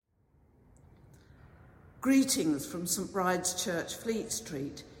Greetings from St Bride's Church, Fleet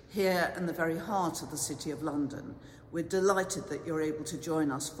Street, here in the very heart of the City of London. We're delighted that you're able to join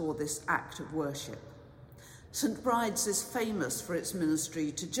us for this act of worship. St Bride's is famous for its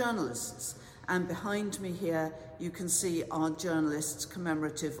ministry to journalists, and behind me here you can see our journalists'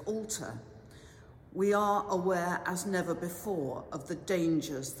 commemorative altar. We are aware as never before of the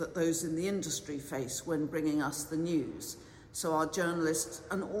dangers that those in the industry face when bringing us the news, so our journalists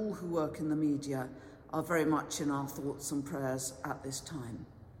and all who work in the media are very much in our thoughts and prayers at this time.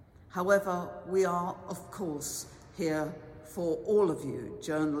 However, we are, of course, here for all of you,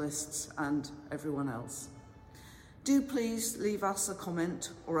 journalists and everyone else. Do please leave us a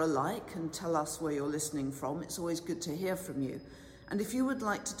comment or a like and tell us where you're listening from. It's always good to hear from you. And if you would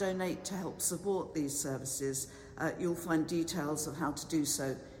like to donate to help support these services, you'll find details of how to do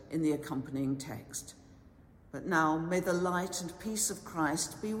so in the accompanying text. But now, may the light and peace of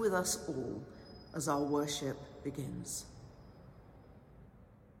Christ be with us all as our worship begins.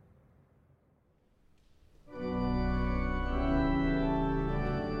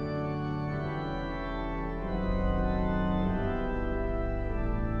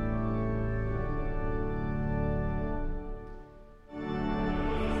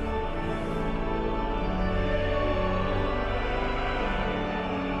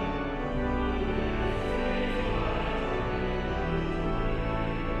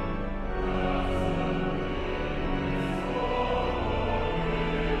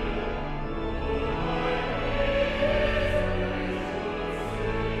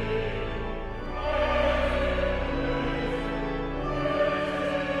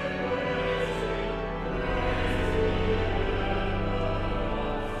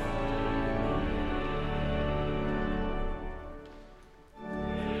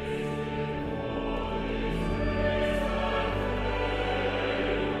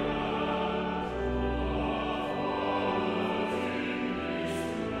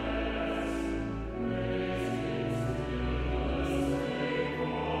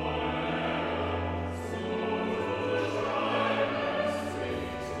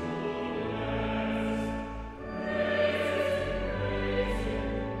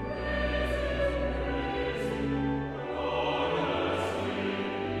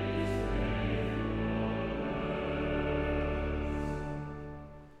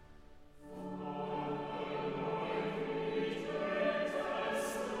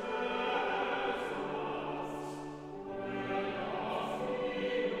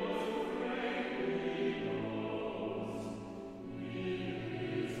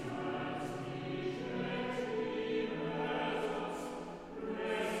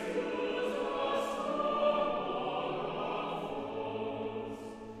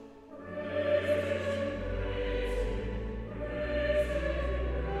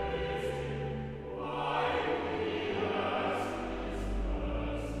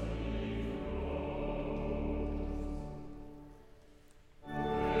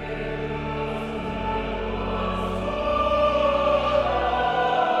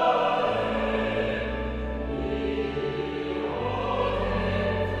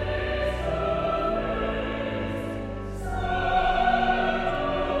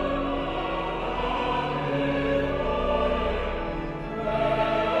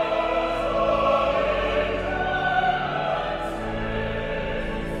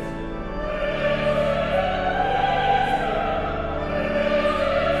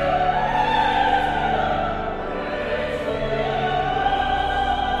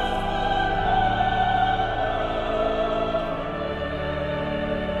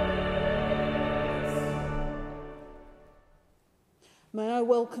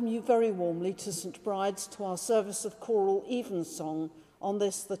 Welcome you very warmly to St Bride's, to our service of choral evensong on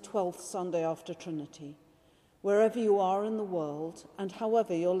this, the 12th Sunday after Trinity. Wherever you are in the world and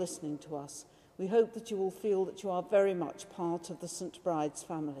however you're listening to us, we hope that you will feel that you are very much part of the St Bride's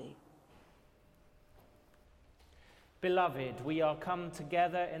family. Beloved, we are come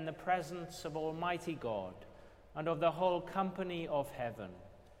together in the presence of Almighty God and of the whole company of heaven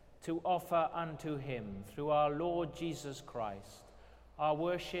to offer unto him, through our Lord Jesus Christ, our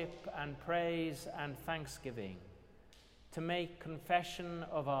worship and praise and thanksgiving, to make confession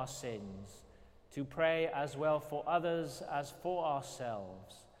of our sins, to pray as well for others as for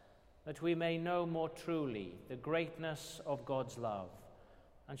ourselves, that we may know more truly the greatness of God's love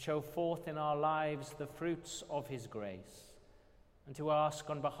and show forth in our lives the fruits of his grace, and to ask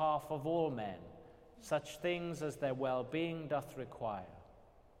on behalf of all men such things as their well-being doth require.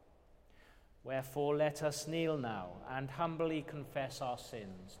 Wherefore let us kneel now and humbly confess our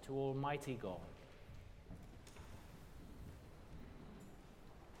sins to Almighty God.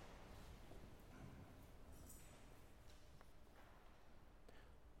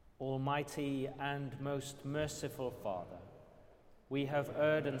 Almighty and most merciful Father, we have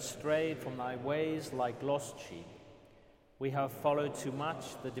erred and strayed from thy ways like lost sheep. We have followed too much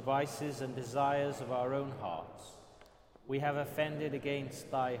the devices and desires of our own hearts. We have offended against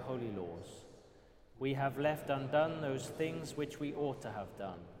thy holy laws. We have left undone those things which we ought to have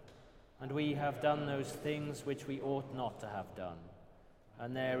done, and we have done those things which we ought not to have done,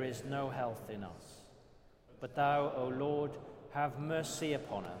 and there is no health in us. But thou, O Lord, have mercy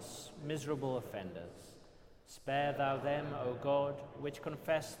upon us, miserable offenders. Spare thou them, O God, which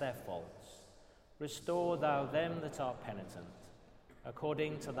confess their faults. Restore thou them that are penitent,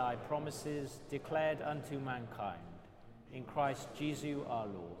 according to thy promises declared unto mankind, in Christ Jesus our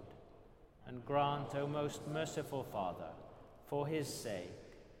Lord. And grant, O most merciful Father, for his sake,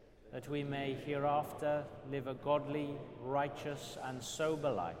 that we may hereafter live a godly, righteous, and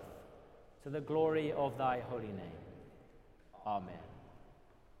sober life, to the glory of thy holy name. Amen.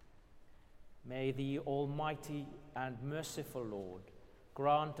 May the Almighty and merciful Lord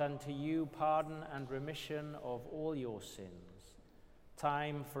grant unto you pardon and remission of all your sins,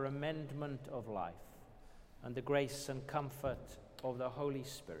 time for amendment of life, and the grace and comfort of the Holy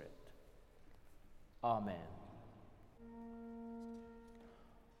Spirit. Amen.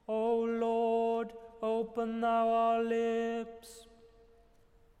 O Lord, open thou our lips.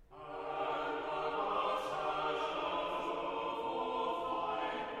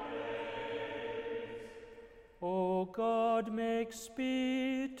 O God, make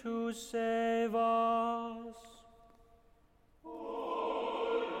speed to save us. O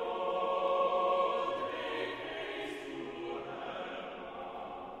Lord, make haste to help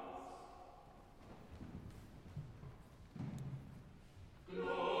us.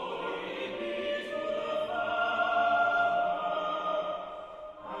 Glory be to the Father,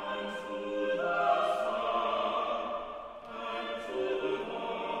 and to the Son, and to the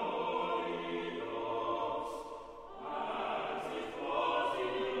Holy Ghost, as it was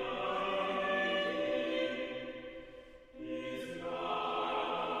in the beginning,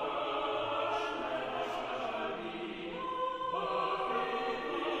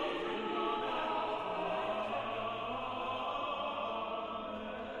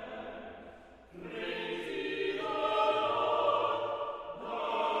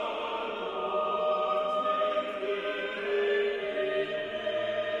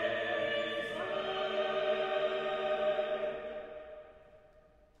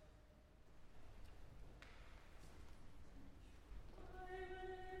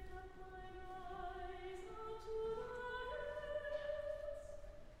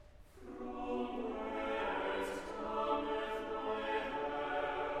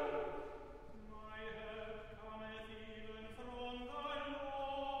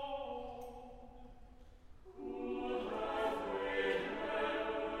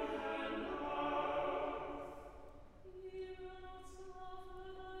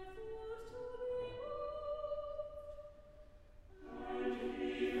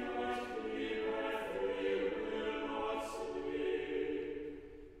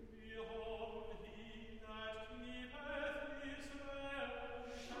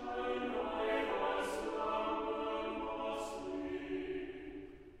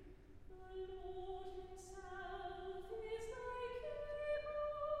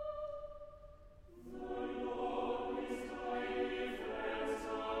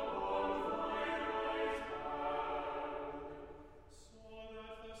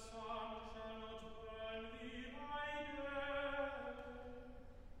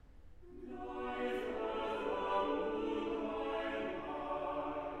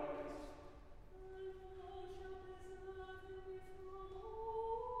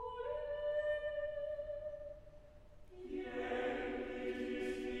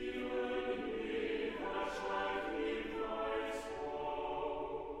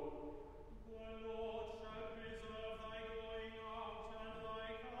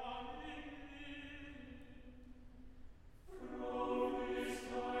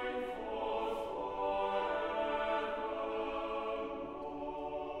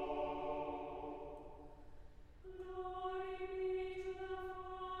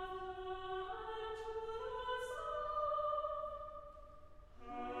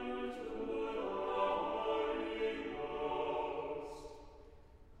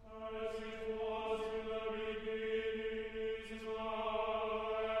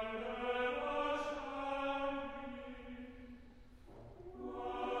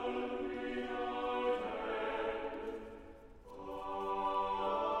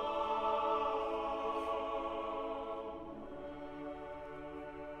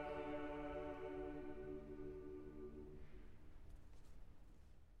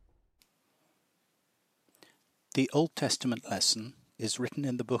 The Old Testament lesson is written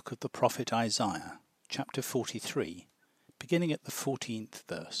in the book of the prophet Isaiah, chapter 43, beginning at the 14th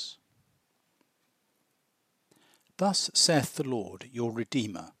verse. Thus saith the Lord your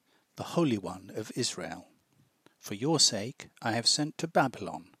Redeemer, the Holy One of Israel. For your sake I have sent to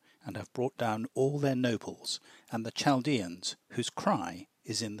Babylon, and have brought down all their nobles, and the Chaldeans, whose cry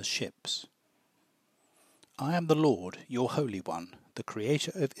is in the ships. I am the Lord your Holy One, the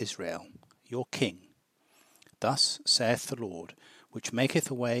Creator of Israel, your King. Thus saith the Lord, which maketh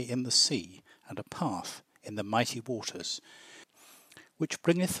a way in the sea, and a path in the mighty waters, which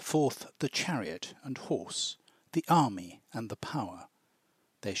bringeth forth the chariot and horse, the army and the power.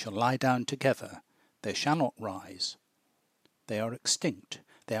 They shall lie down together, they shall not rise. They are extinct,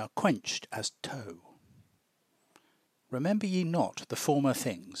 they are quenched as tow. Remember ye not the former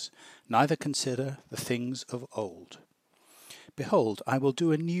things, neither consider the things of old. Behold, I will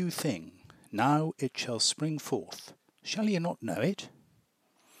do a new thing, now it shall spring forth. Shall ye not know it?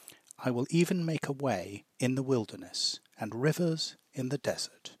 I will even make a way in the wilderness, and rivers in the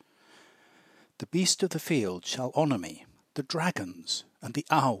desert. The beast of the field shall honour me, the dragons and the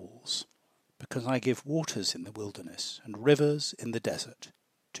owls, because I give waters in the wilderness, and rivers in the desert,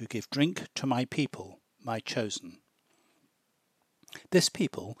 to give drink to my people, my chosen. This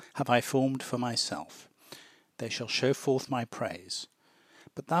people have I formed for myself. They shall show forth my praise.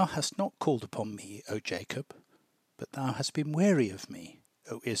 But thou hast not called upon me, O Jacob, but thou hast been weary of me,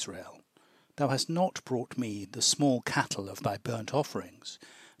 O Israel. Thou hast not brought me the small cattle of thy burnt offerings,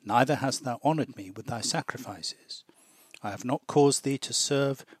 neither hast thou honoured me with thy sacrifices. I have not caused thee to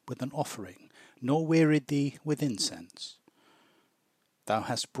serve with an offering, nor wearied thee with incense. Thou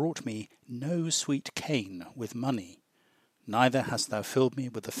hast brought me no sweet cane with money, neither hast thou filled me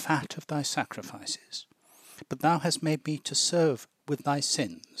with the fat of thy sacrifices. But thou hast made me to serve with thy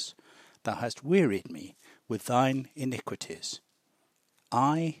sins. Thou hast wearied me with thine iniquities.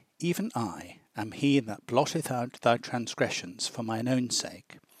 I, even I, am he that blotteth out thy transgressions for mine own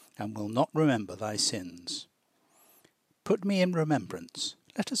sake, and will not remember thy sins. Put me in remembrance,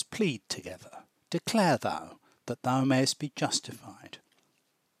 let us plead together. Declare thou, that thou mayest be justified.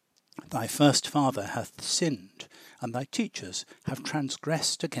 Thy first father hath sinned, and thy teachers have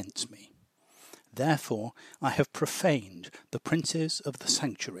transgressed against me. Therefore I have profaned the princes of the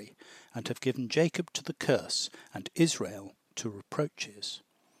sanctuary, and have given Jacob to the curse, and Israel to reproaches.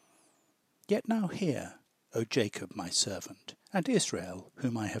 Yet now hear, O Jacob my servant, and Israel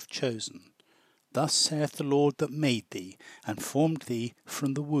whom I have chosen. Thus saith the Lord that made thee, and formed thee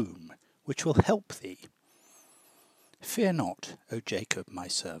from the womb, which will help thee. Fear not, O Jacob my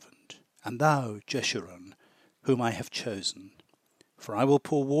servant, and thou, Jeshurun, whom I have chosen. For I will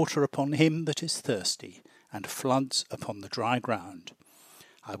pour water upon him that is thirsty, and floods upon the dry ground.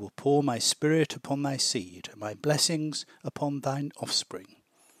 I will pour my spirit upon thy seed, and my blessings upon thine offspring.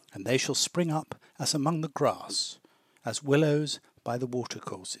 And they shall spring up as among the grass, as willows by the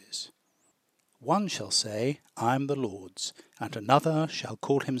watercourses. One shall say, I am the Lord's, and another shall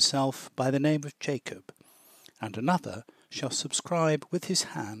call himself by the name of Jacob, and another shall subscribe with his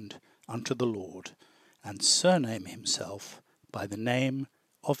hand unto the Lord, and surname himself by the name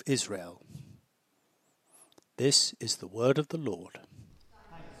of Israel. This is the word of the Lord.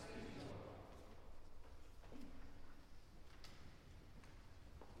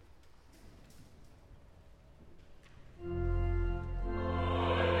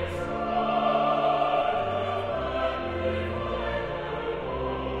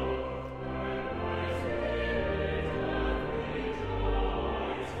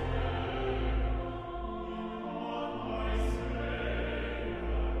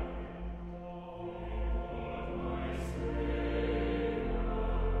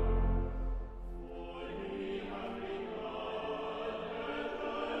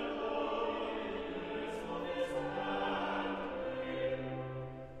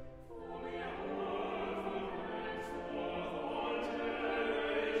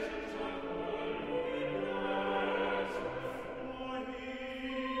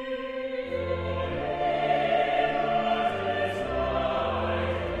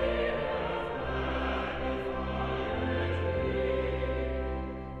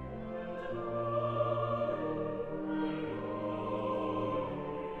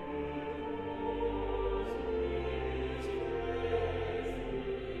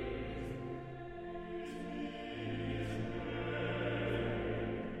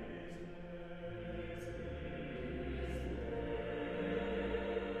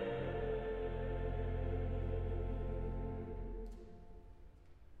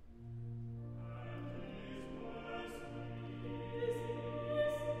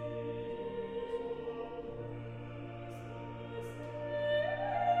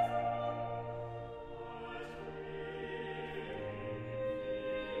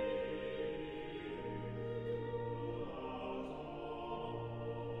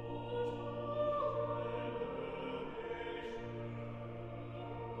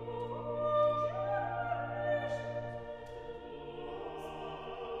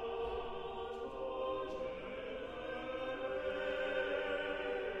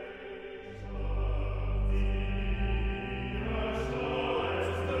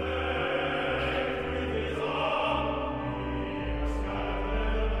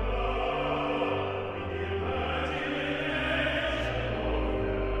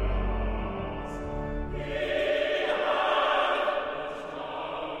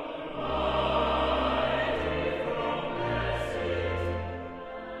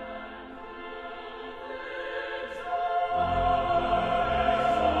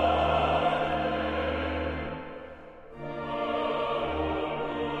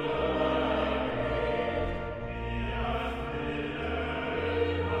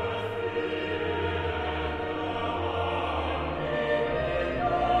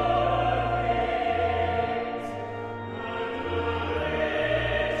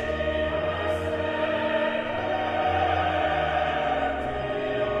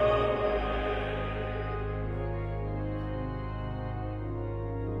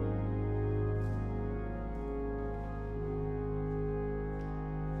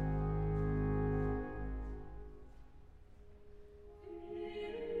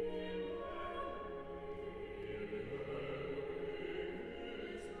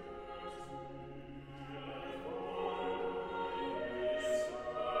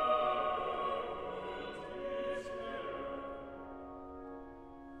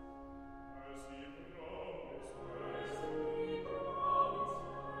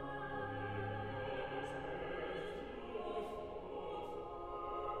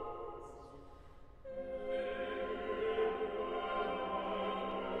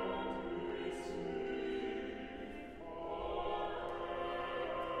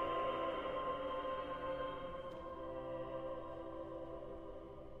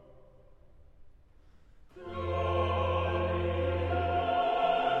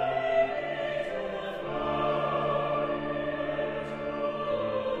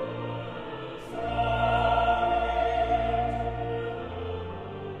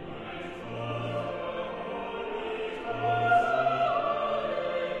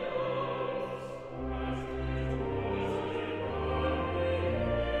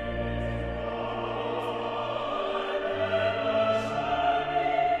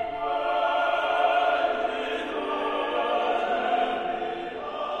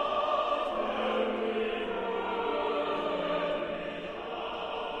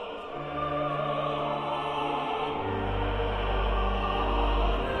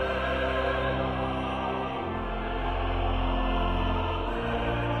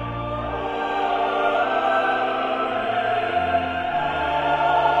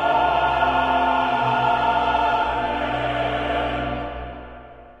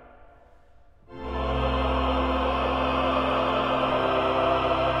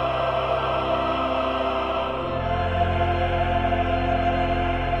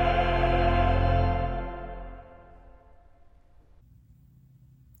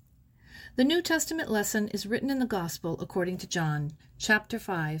 The New Testament lesson is written in the Gospel according to John, chapter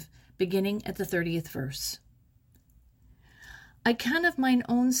 5, beginning at the 30th verse. I can of mine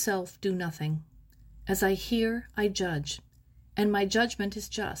own self do nothing. As I hear, I judge, and my judgment is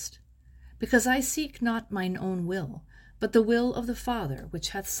just, because I seek not mine own will, but the will of the Father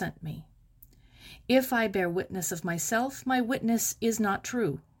which hath sent me. If I bear witness of myself, my witness is not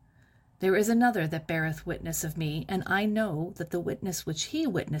true. There is another that beareth witness of me, and I know that the witness which he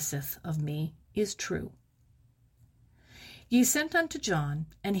witnesseth of me is true. Ye sent unto John,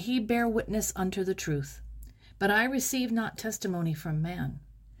 and he bare witness unto the truth. But I receive not testimony from man.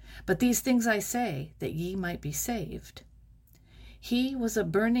 But these things I say, that ye might be saved. He was a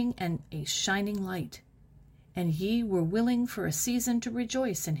burning and a shining light, and ye were willing for a season to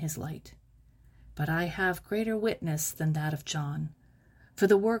rejoice in his light. But I have greater witness than that of John. For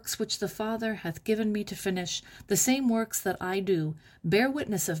the works which the Father hath given me to finish, the same works that I do, bear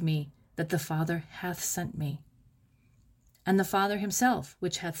witness of me that the Father hath sent me. And the Father himself,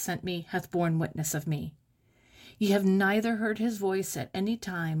 which hath sent me, hath borne witness of me. Ye have neither heard his voice at any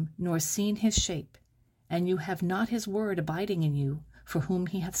time, nor seen his shape, and you have not his word abiding in you, for whom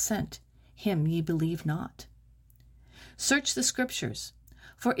he hath sent, him ye believe not. Search the Scriptures,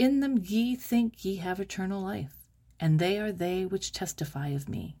 for in them ye think ye have eternal life, and they are they which testify of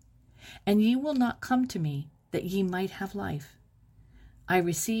me. And ye will not come to me, that ye might have life. I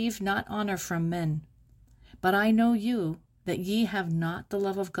receive not honor from men, but I know you, that ye have not the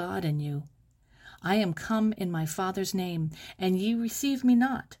love of God in you. I am come in my Father's name, and ye receive me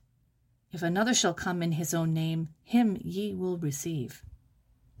not. If another shall come in his own name, him ye will receive.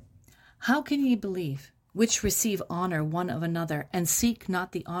 How can ye believe, which receive honor one of another, and seek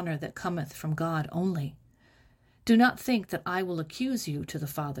not the honor that cometh from God only? Do not think that I will accuse you to the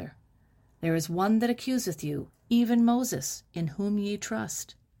Father. There is one that accuseth you, even Moses, in whom ye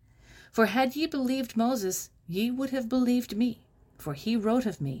trust. For had ye believed Moses, ye would have believed me, for he wrote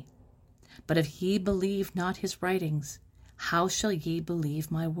of me. But if ye believe not his writings, how shall ye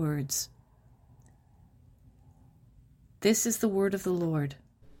believe my words? This is the word of the Lord.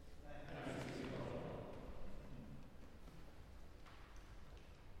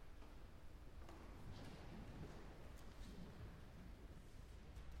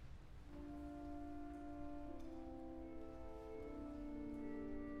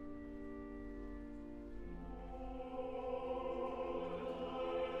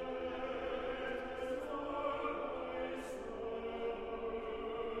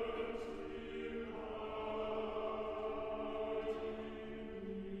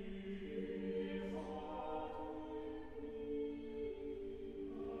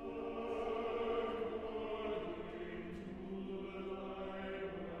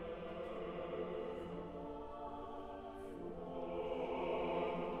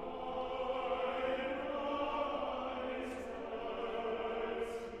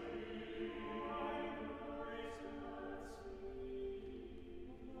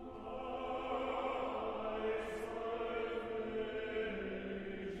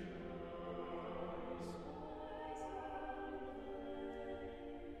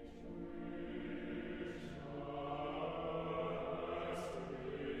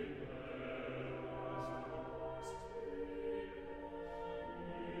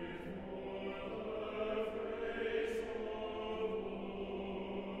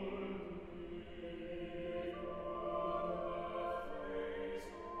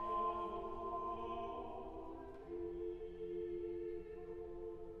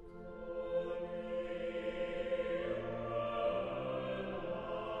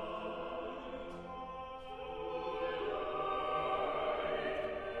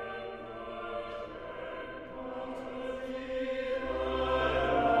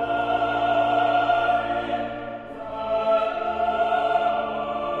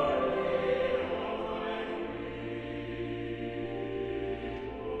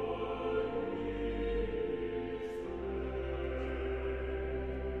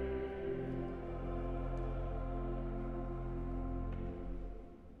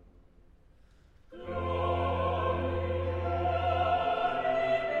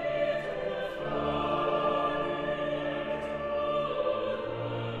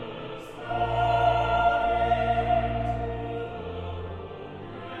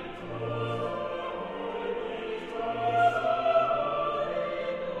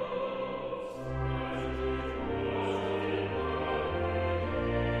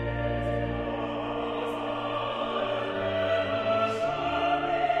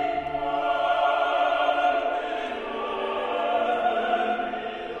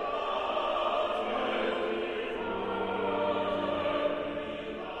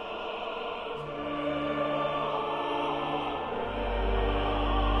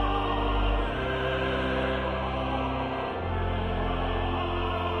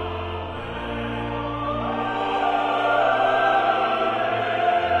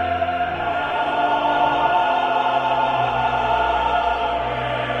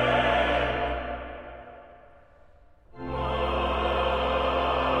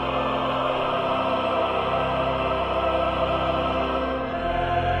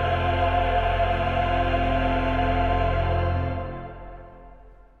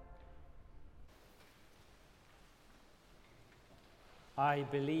 I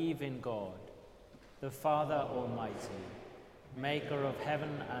believe in God, the Father Almighty, maker of heaven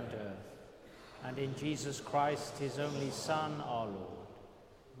and earth, and in Jesus Christ, his only Son, our Lord,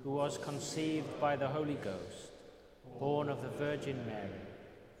 who was conceived by the Holy Ghost, born of the Virgin Mary,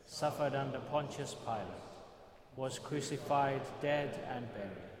 suffered under Pontius Pilate, was crucified, dead, and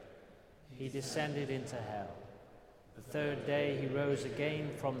buried. He descended into hell. The third day he rose again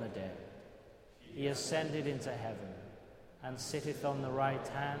from the dead. He ascended into heaven, and sitteth on the right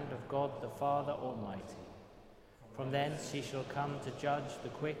hand of God the Father Almighty. From thence he shall come to judge the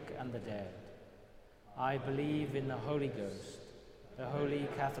quick and the dead. I believe in the Holy Ghost, the Holy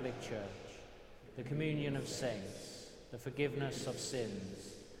Catholic Church, the communion of saints, the forgiveness of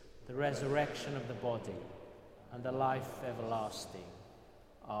sins, the resurrection of the body, and the life everlasting.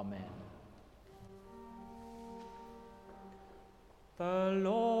 Amen. The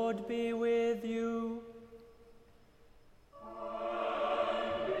Lord be with you.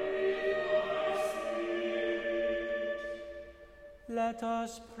 And with thy spirit. Let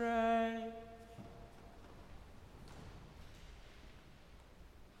us pray.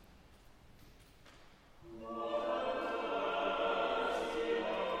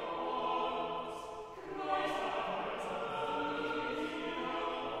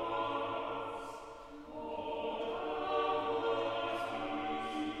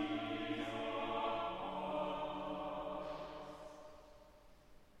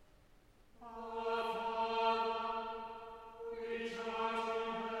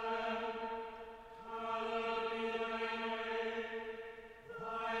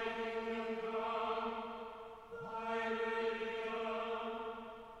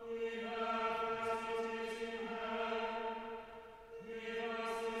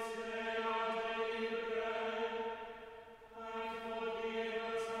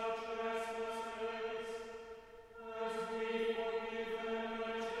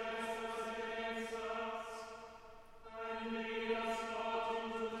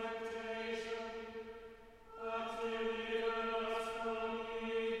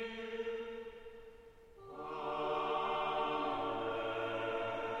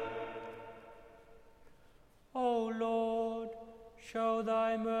 Show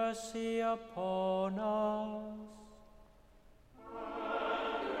thy mercy upon us.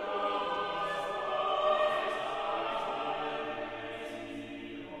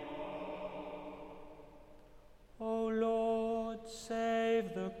 O Lord,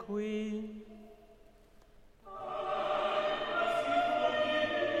 save the Queen.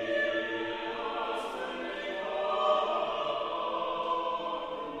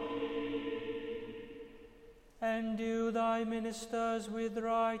 Endue thy ministers with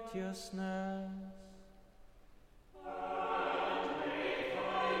righteousness. And make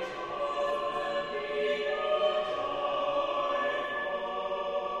thy chosen people joyful.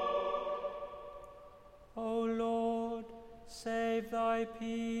 O Lord, save thy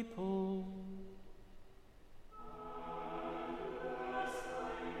people.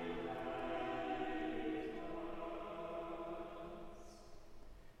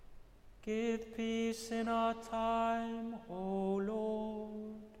 Give peace in our time, O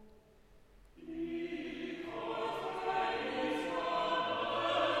Lord. Because thine is your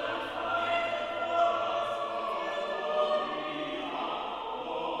word that fighteth for us, O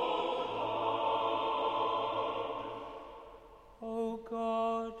Lord. O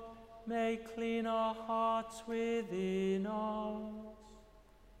God, make clean our hearts within us.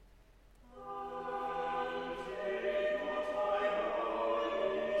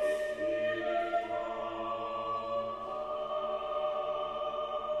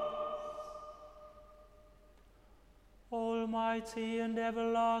 Almighty and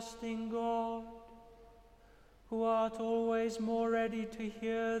everlasting God, who art always more ready to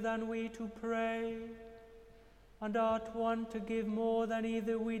hear than we to pray, and art wont to give more than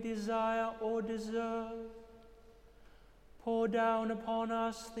either we desire or deserve, pour down upon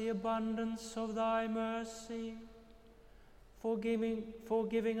us the abundance of thy mercy,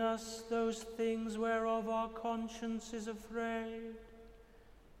 forgiving us those things whereof our conscience is afraid,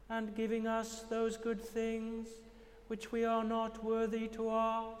 and giving us those good things which we are not worthy to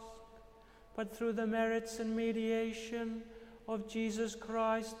ask, but through the merits and mediation of Jesus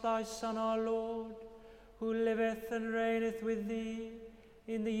Christ, thy Son, our Lord, who liveth and reigneth with thee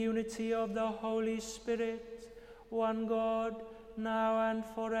in the unity of the Holy Spirit, one God, now and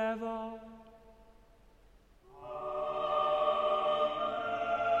forever.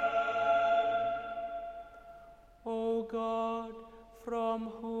 O God, from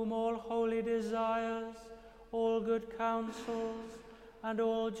whom all holy desires, all good counsels, and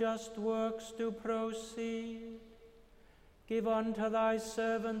all just works do proceed, Give unto thy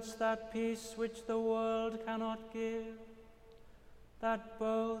servants that peace which the world cannot give, that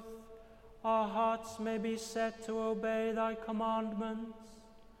both our hearts may be set to obey thy commandments,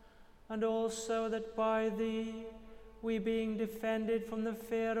 and also that by thee we, being defended from the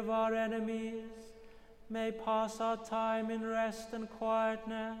fear of our enemies, may pass our time in rest and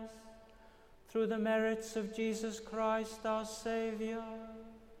quietness, through the merits of Jesus Christ our Saviour.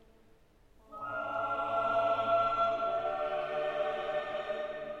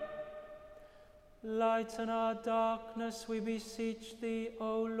 Lighten our darkness, we beseech thee,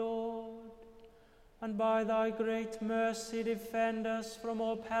 O Lord, and by thy great mercy defend us from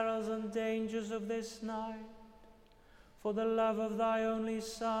all perils and dangers of this night. For the love of thy only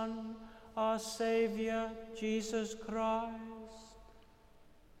Son, our Saviour, Jesus Christ.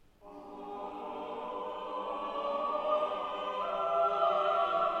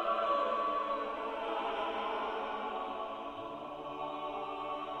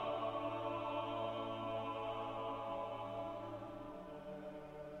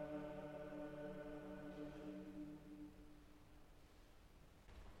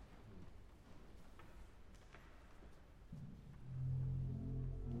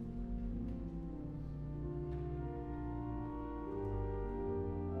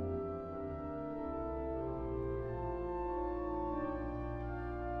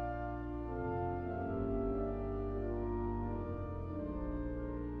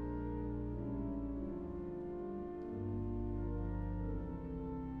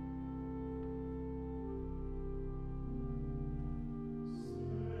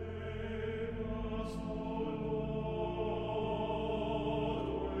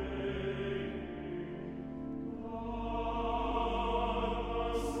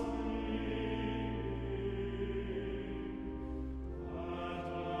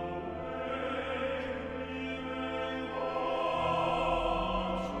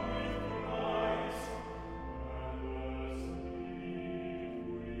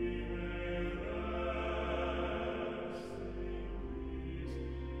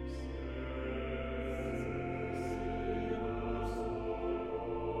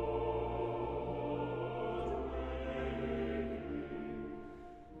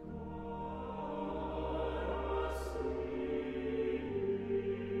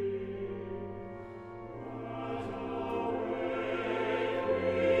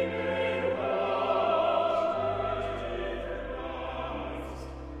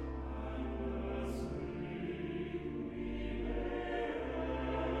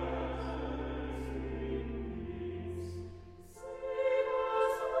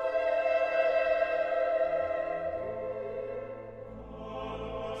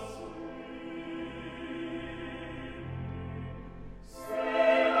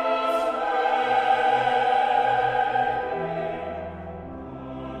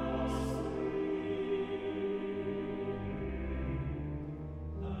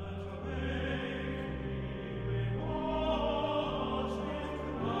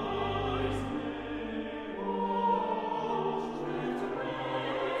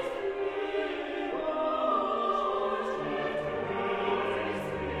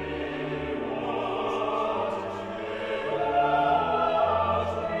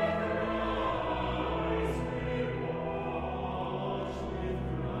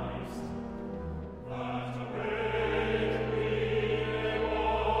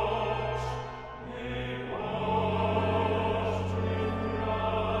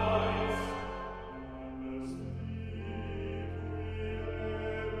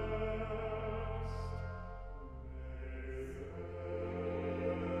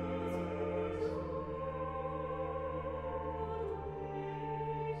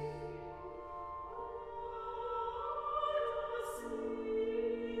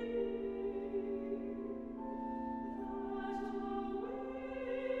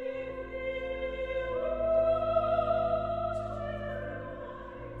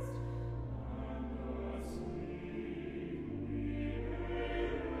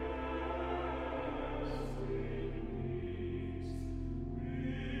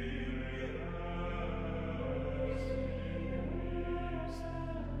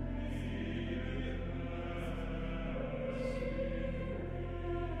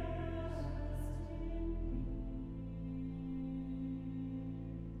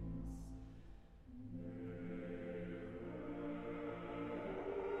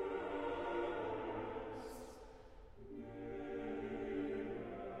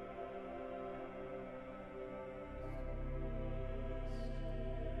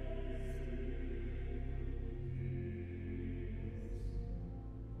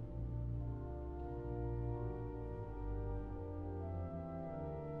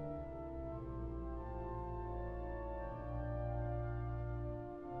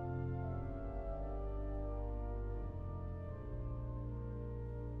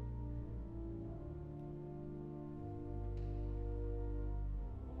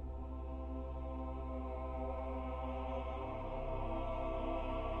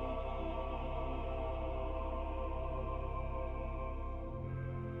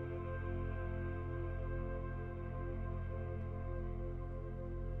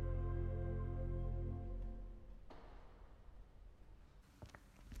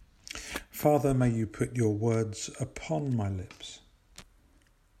 Father, may you put your words upon my lips.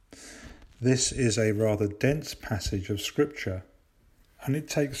 This is a rather dense passage of Scripture, and it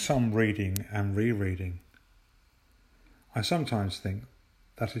takes some reading and rereading. I sometimes think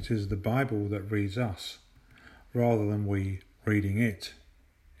that it is the Bible that reads us, rather than we reading it,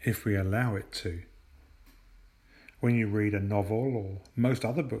 if we allow it to. When you read a novel, or most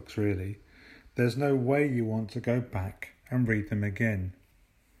other books really, there's no way you want to go back and read them again.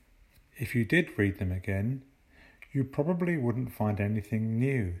 If you did read them again, you probably wouldn't find anything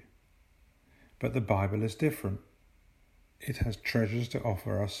new. But the Bible is different. It has treasures to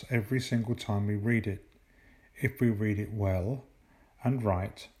offer us every single time we read it, if we read it well and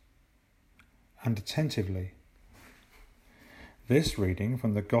right and attentively. This reading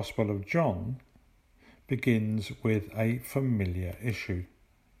from the Gospel of John begins with a familiar issue.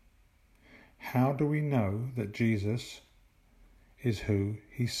 How do we know that Jesus is who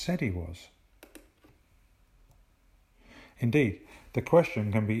he said he was? Indeed, the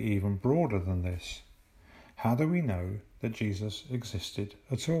question can be even broader than this. How do we know that Jesus existed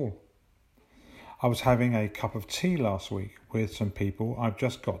at all? I was having a cup of tea last week with some people I've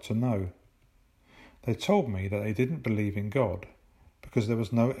just got to know. They told me that they didn't believe in God because there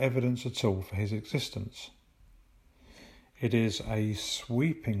was no evidence at all for his existence. It is a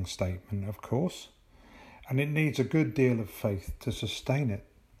sweeping statement, of course, and it needs a good deal of faith to sustain it.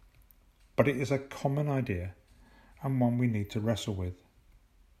 But it is a common idea and one we need to wrestle with.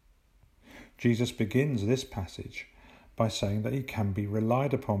 Jesus begins this passage by saying that he can be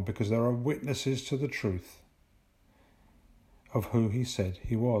relied upon because there are witnesses to the truth of who he said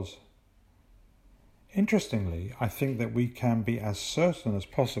he was. Interestingly, I think that we can be as certain as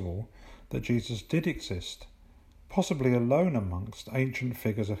possible that Jesus did exist, possibly alone amongst ancient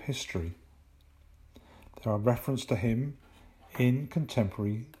figures of history. There are references to him in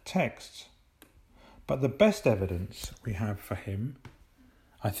contemporary texts. But the best evidence we have for him,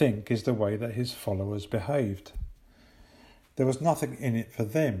 I think, is the way that his followers behaved. There was nothing in it for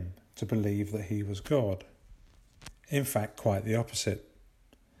them to believe that he was God. In fact, quite the opposite.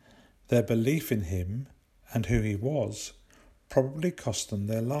 Their belief in him and who he was probably cost them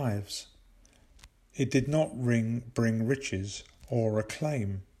their lives. It did not bring riches or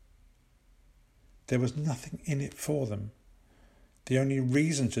acclaim. There was nothing in it for them. The only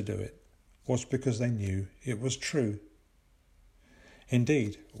reason to do it was because they knew it was true.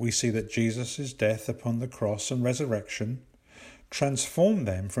 Indeed, we see that Jesus' death upon the cross and resurrection transformed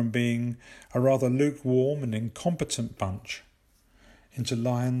them from being a rather lukewarm and incompetent bunch into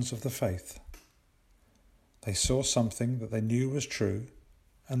lions of the faith. They saw something that they knew was true,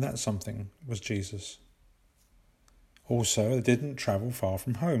 and that something was Jesus. Also, they didn't travel far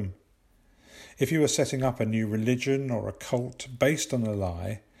from home. If you were setting up a new religion or a cult based on a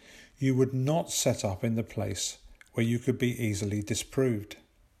lie, you would not set up in the place where you could be easily disproved.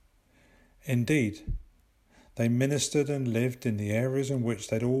 Indeed, they ministered and lived in the areas in which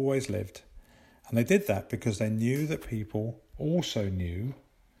they'd always lived, and they did that because they knew that people also knew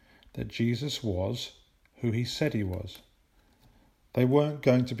that Jesus was who he said he was. They weren't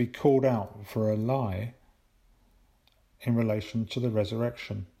going to be called out for a lie in relation to the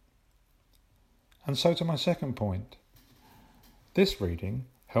resurrection. And so to my second point. This reading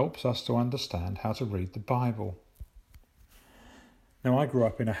helps us to understand how to read the Bible. Now, I grew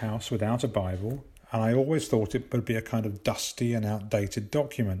up in a house without a Bible, and I always thought it would be a kind of dusty and outdated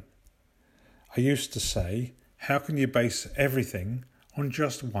document. I used to say, how can you base everything on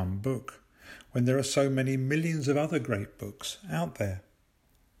just one book when there are so many millions of other great books out there?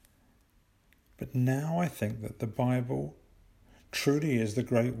 But now I think that the Bible truly is the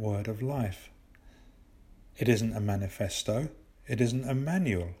great word of life. It isn't a manifesto, it isn't a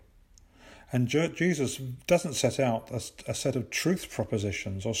manual. And Jesus doesn't set out a set of truth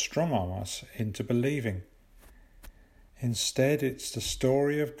propositions or strong-arm us into believing. Instead, it's the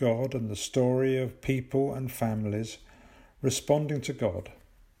story of God and the story of people and families responding to God.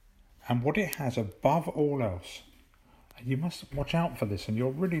 And what it has above all else, and you must watch out for this and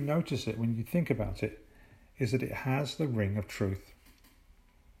you'll really notice it when you think about it, is that it has the ring of truth.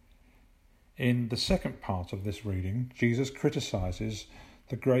 In the second part of this reading, Jesus criticises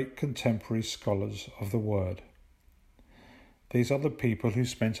the great contemporary scholars of the Word. These are the people who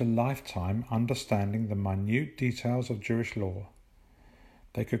spent a lifetime understanding the minute details of Jewish law.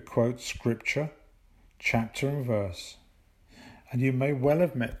 They could quote scripture, chapter and verse. And you may well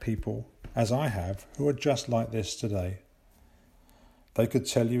have met people, as I have, who are just like this today. They could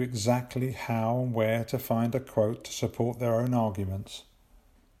tell you exactly how and where to find a quote to support their own arguments.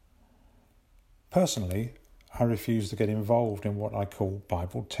 Personally, I refuse to get involved in what I call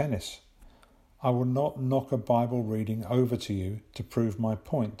Bible tennis. I will not knock a Bible reading over to you to prove my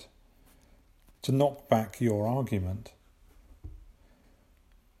point, to knock back your argument.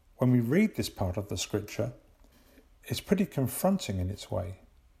 When we read this part of the scripture, it's pretty confronting in its way.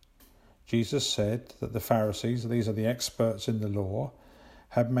 Jesus said that the Pharisees, these are the experts in the law,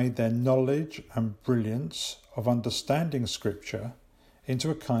 had made their knowledge and brilliance of understanding scripture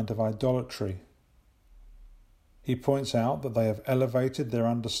into a kind of idolatry. He points out that they have elevated their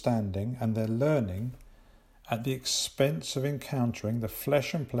understanding and their learning at the expense of encountering the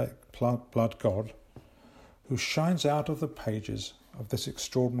flesh and blood God who shines out of the pages of this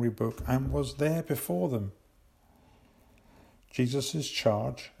extraordinary book and was there before them. Jesus'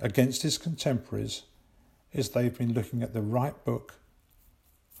 charge against his contemporaries is they've been looking at the right book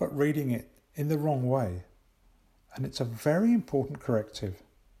but reading it in the wrong way, and it's a very important corrective.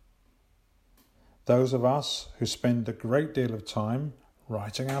 Those of us who spend a great deal of time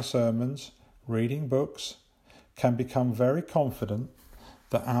writing our sermons, reading books, can become very confident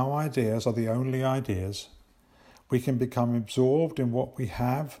that our ideas are the only ideas. We can become absorbed in what we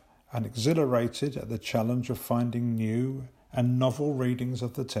have and exhilarated at the challenge of finding new and novel readings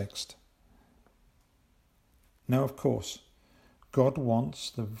of the text. Now, of course, God wants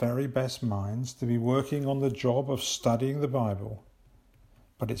the very best minds to be working on the job of studying the Bible.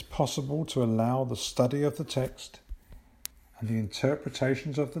 But it's possible to allow the study of the text and the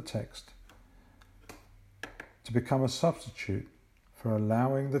interpretations of the text to become a substitute for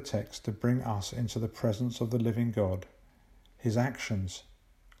allowing the text to bring us into the presence of the living God, his actions,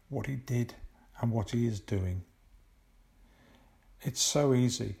 what he did and what he is doing. It's so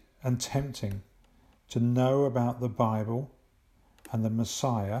easy and tempting to know about the Bible and the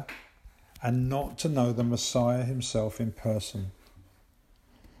Messiah and not to know the Messiah himself in person.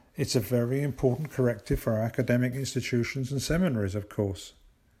 It's a very important corrective for our academic institutions and seminaries, of course.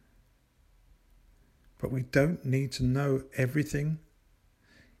 But we don't need to know everything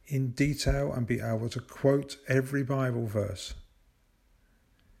in detail and be able to quote every Bible verse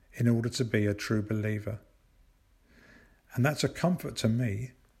in order to be a true believer. And that's a comfort to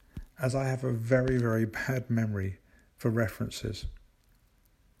me, as I have a very, very bad memory for references.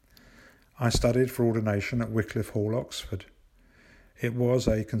 I studied for ordination at Wycliffe Hall, Oxford. It was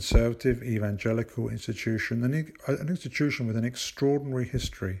a conservative evangelical institution, an institution with an extraordinary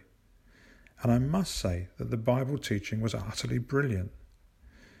history. And I must say that the Bible teaching was utterly brilliant.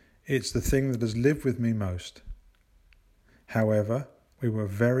 It's the thing that has lived with me most. However, we were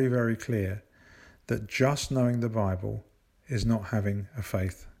very, very clear that just knowing the Bible is not having a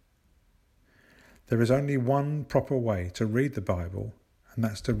faith. There is only one proper way to read the Bible, and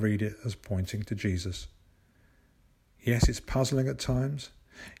that's to read it as pointing to Jesus. Yes, it's puzzling at times.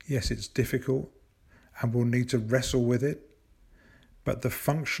 Yes, it's difficult, and we'll need to wrestle with it. But the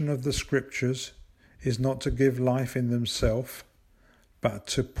function of the scriptures is not to give life in themselves, but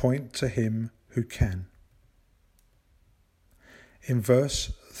to point to him who can. In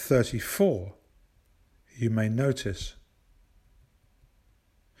verse 34, you may notice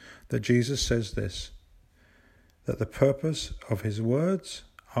that Jesus says this, that the purpose of his words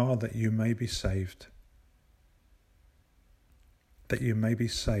are that you may be saved. That you may be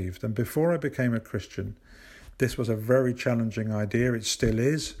saved. And before I became a Christian, this was a very challenging idea. It still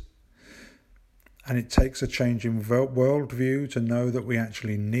is. And it takes a change in worldview to know that we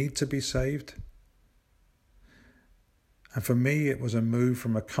actually need to be saved. And for me, it was a move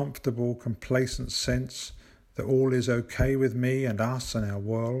from a comfortable, complacent sense that all is okay with me and us and our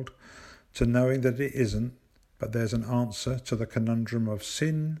world, to knowing that it isn't, but there's an answer to the conundrum of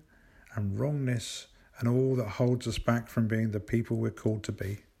sin and wrongness and all that holds us back from being the people we're called to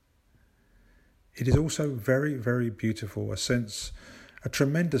be. It is also very, very beautiful, a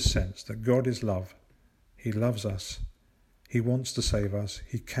tremendous sense that God is love. He loves us. He wants to save us.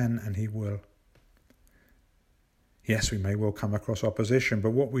 He can and he will. Yes, we may well come across opposition,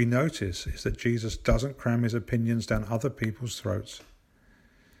 but what we notice is that Jesus doesn't cram his opinions down other people's throats.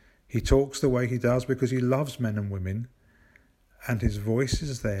 He talks the way he does because he loves men and women, and his voice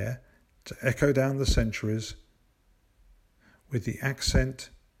is there to echo down the centuries with the accent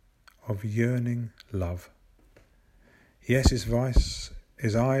of yearning love. Yes,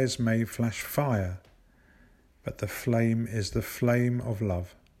 his eyes may flash fire, but the flame is the flame of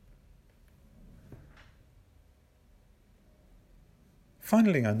love.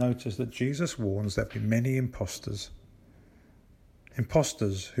 Finally, I notice that Jesus warns there will be many impostors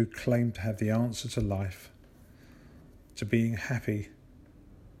who claim to have the answer to life, to being happy.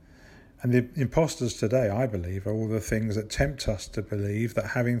 And the impostors today, I believe, are all the things that tempt us to believe that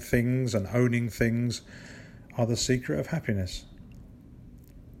having things and owning things are the secret of happiness.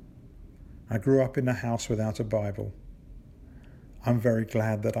 I grew up in a house without a Bible. I'm very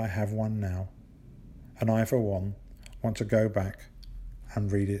glad that I have one now, and I, for one, want to go back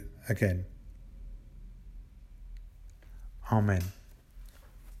and read it again. Amen.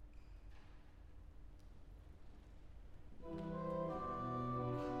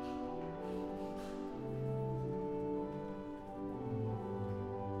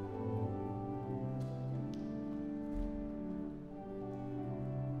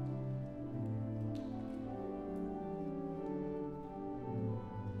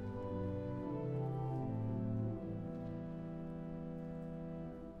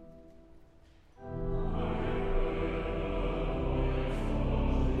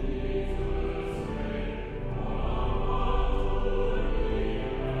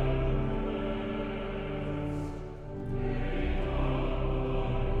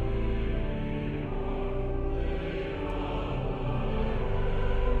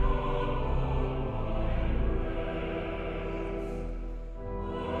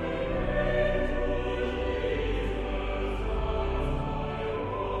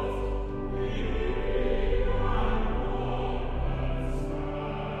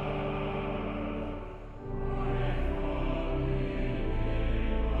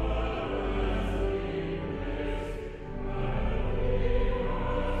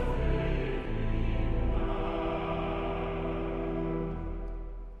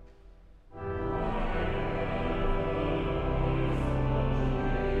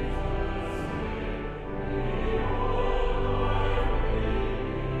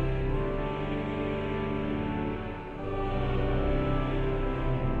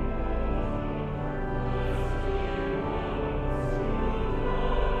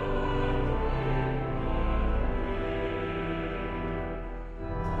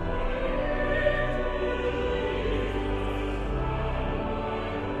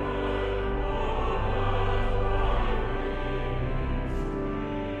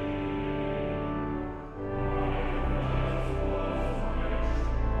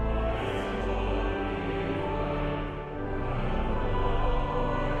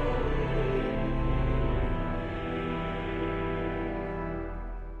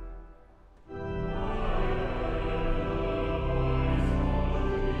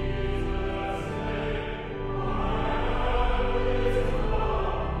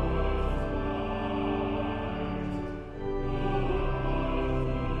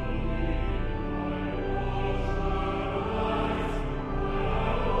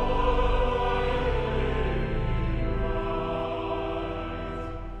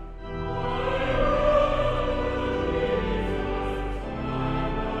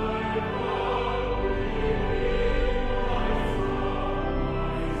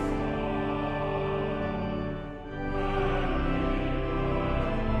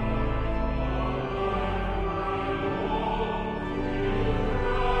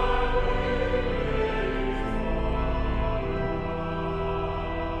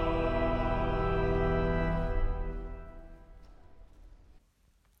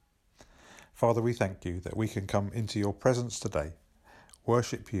 Father, we thank you that we can come into your presence today,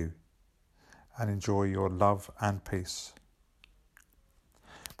 worship you, and enjoy your love and peace.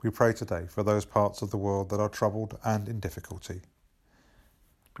 We pray today for those parts of the world that are troubled and in difficulty.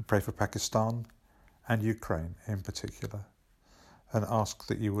 We pray for Pakistan and Ukraine in particular, and ask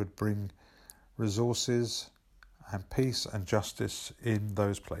that you would bring resources and peace and justice in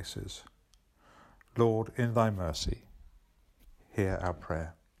those places. Lord, in thy mercy, hear our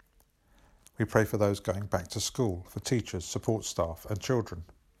prayer. We pray for those going back to school, for teachers, support staff and children.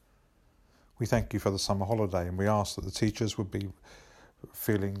 We thank you for the summer holiday, and we ask that the teachers would be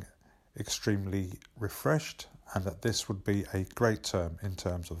feeling extremely refreshed, and that this would be a great term in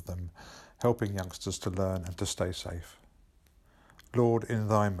terms of them helping youngsters to learn and to stay safe. Lord, in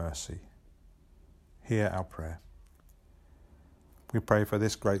thy mercy, hear our prayer. We pray for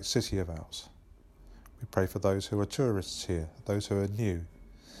this great city of ours. We pray for those who are tourists here, those who are new,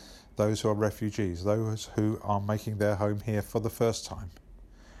 those who are refugees, those who are making their home here for the first time.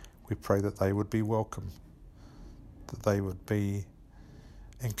 We pray that they would be welcome, that they would be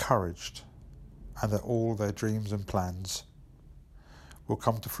encouraged, and that all their dreams and plans will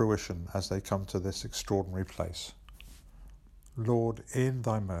come to fruition as they come to this extraordinary place. Lord, in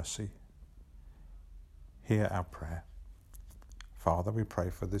thy mercy, hear our prayer. Father, we pray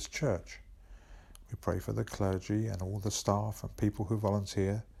for this church. We pray for the clergy and all the staff and people who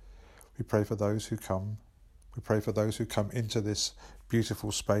volunteer. We pray for those who come. We pray for those who come into this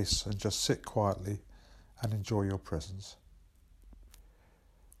beautiful space and just sit quietly and enjoy your presence.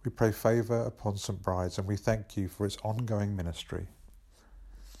 We pray favour upon St. Bride's, and we thank you for its ongoing ministry.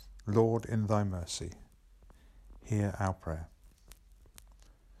 Lord, in thy mercy, hear our prayer.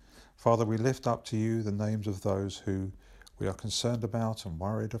 Father, we lift up to you the names of those who we are concerned about and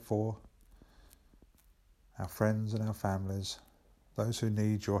worried for, our friends and our families, those who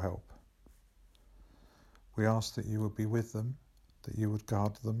need your help. We ask that you would be with them, that you would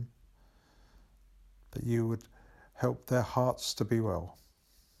guard them, that you would help their hearts to be well,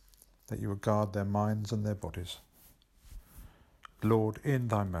 that you would guard their minds and their bodies. Lord, in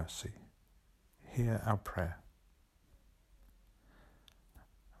thy mercy, hear our prayer.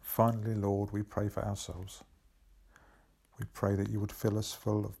 Finally, Lord, we pray for ourselves. We pray that you would fill us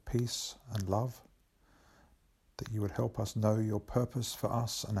full of peace and love, that you would help us know your purpose for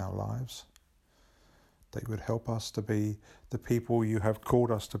us and our lives, that you would help us to be the people you have called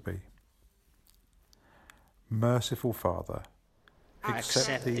us to be. Merciful Father,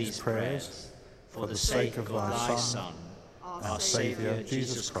 accept these prayers for the sake of thy Son, our Saviour,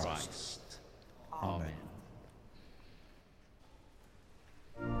 Jesus Christ. Amen.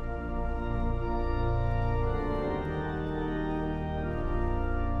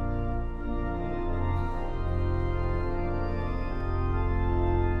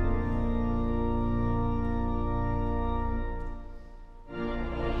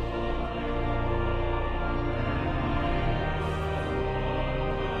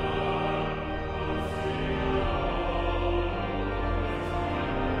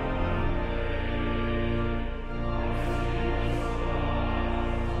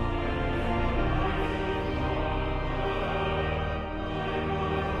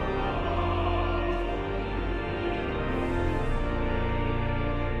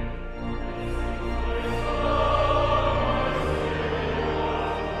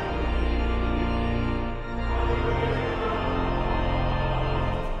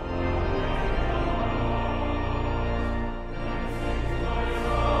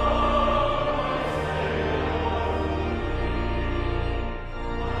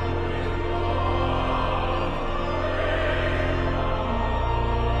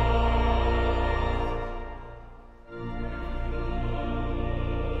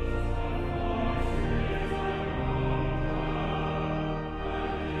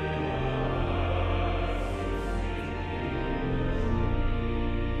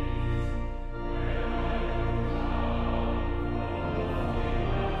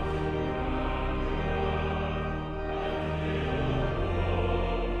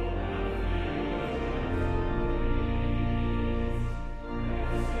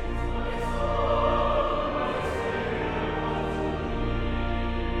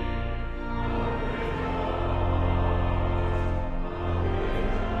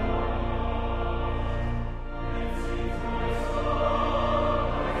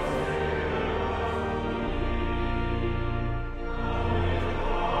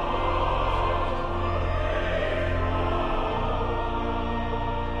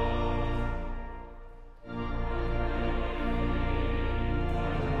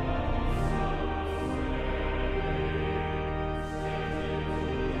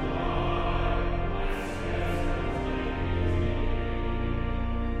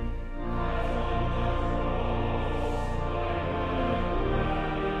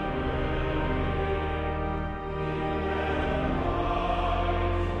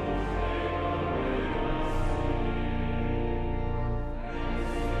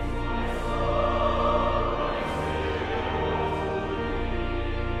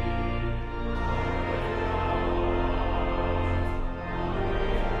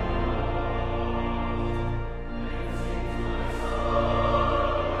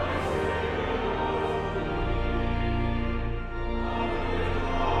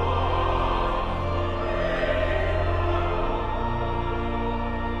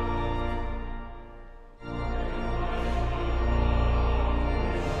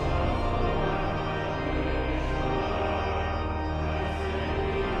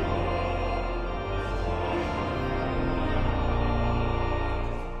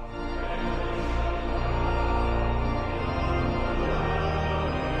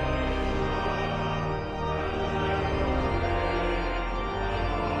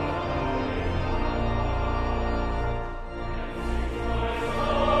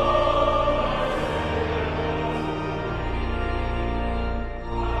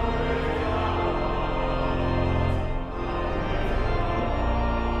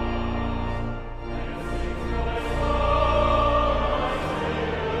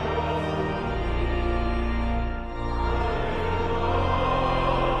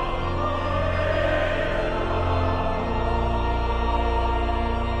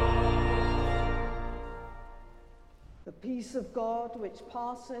 peace of God, which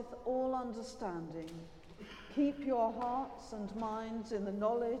passeth all understanding, keep your hearts and minds in the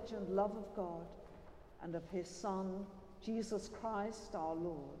knowledge and love of God and of his Son, Jesus Christ our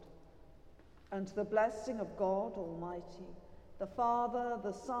Lord. And the blessing of God Almighty, the Father,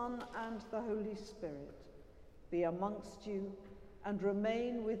 the Son, and the Holy Spirit be amongst you and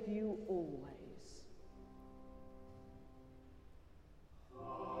remain with you always.